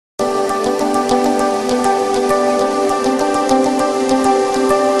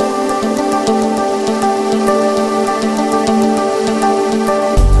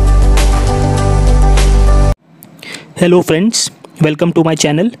Hello friends, welcome to my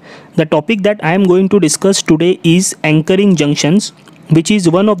channel. The topic that I am going to discuss today is anchoring junctions, which is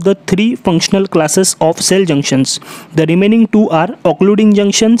one of the three functional classes of cell junctions. The remaining two are occluding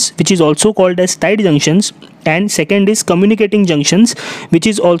junctions, which is also called as tight junctions, and second is communicating junctions, which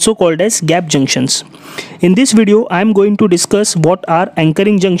is also called as gap junctions. In this video, I am going to discuss what are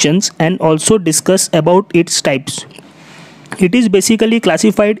anchoring junctions and also discuss about its types. It is basically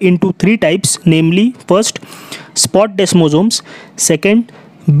classified into three types, namely first spot desmosomes, second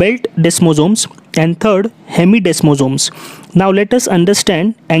belt desmosomes, and third hemidesmosomes. Now let us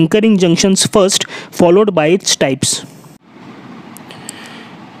understand anchoring junctions first, followed by its types.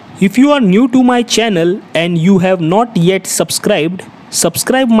 If you are new to my channel and you have not yet subscribed,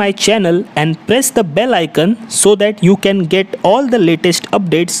 subscribe my channel and press the bell icon so that you can get all the latest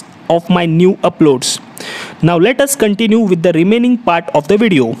updates of my new uploads. Now let us continue with the remaining part of the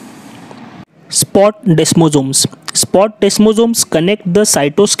video. Spot desmosomes. Spot desmosomes connect the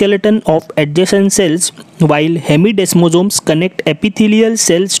cytoskeleton of adjacent cells, while hemidesmosomes connect epithelial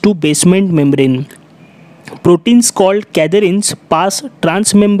cells to basement membrane. Proteins called cadherins pass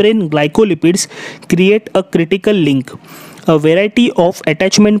transmembrane glycolipids, create a critical link. A variety of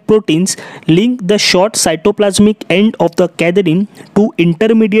attachment proteins link the short cytoplasmic end of the cadherin to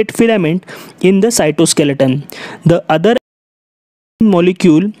intermediate filament in the cytoskeleton. The other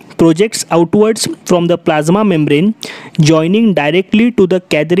molecule projects outwards from the plasma membrane, joining directly to the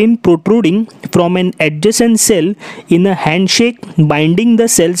cadherin protruding from an adjacent cell in a handshake binding the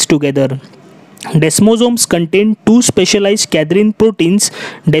cells together. Desmosomes contain two specialized cadherin proteins,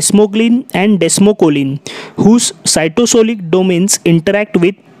 desmoglin and desmocolin, whose cytosolic domains interact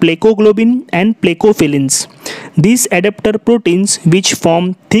with plakoglobin and plakophilins. These adapter proteins, which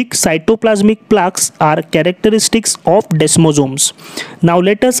form thick cytoplasmic plaques, are characteristics of desmosomes. Now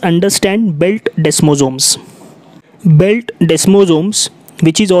let us understand belt desmosomes. Belt desmosomes,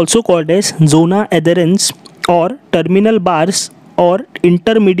 which is also called as zona adherens or terminal bars or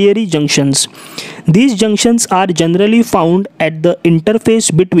intermediary junctions. These junctions are generally found at the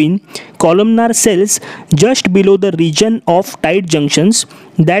interface between columnar cells just below the region of tight junctions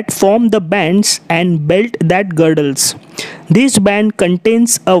that form the bands and belt that girdles. This band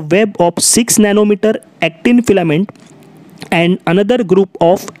contains a web of 6 nanometer actin filament and another group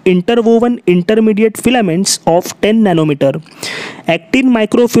of interwoven intermediate filaments of 10 nanometer. Actin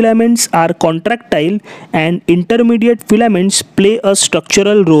microfilaments are contractile and intermediate filaments play a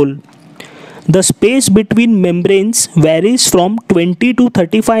structural role. The space between membranes varies from 20 to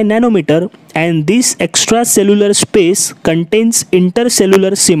 35 nanometer, and this extracellular space contains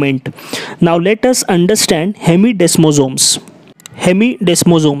intercellular cement. Now let us understand hemidesmosomes.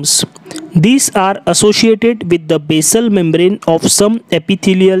 Hemidesmosomes. These are associated with the basal membrane of some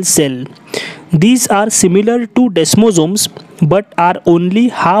epithelial cell. These are similar to desmosomes but are only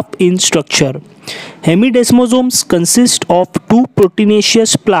half in structure. Hemidesmosomes consist of two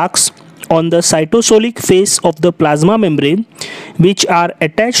proteinaceous plaques on the cytosolic face of the plasma membrane, which are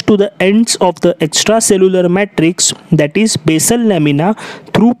attached to the ends of the extracellular matrix, that is basal lamina,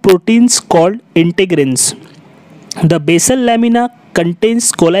 through proteins called integrins. The basal lamina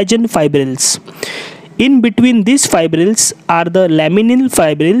contains collagen fibrils. In between these fibrils are the laminal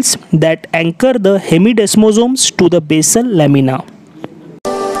fibrils that anchor the hemidesmosomes to the basal lamina.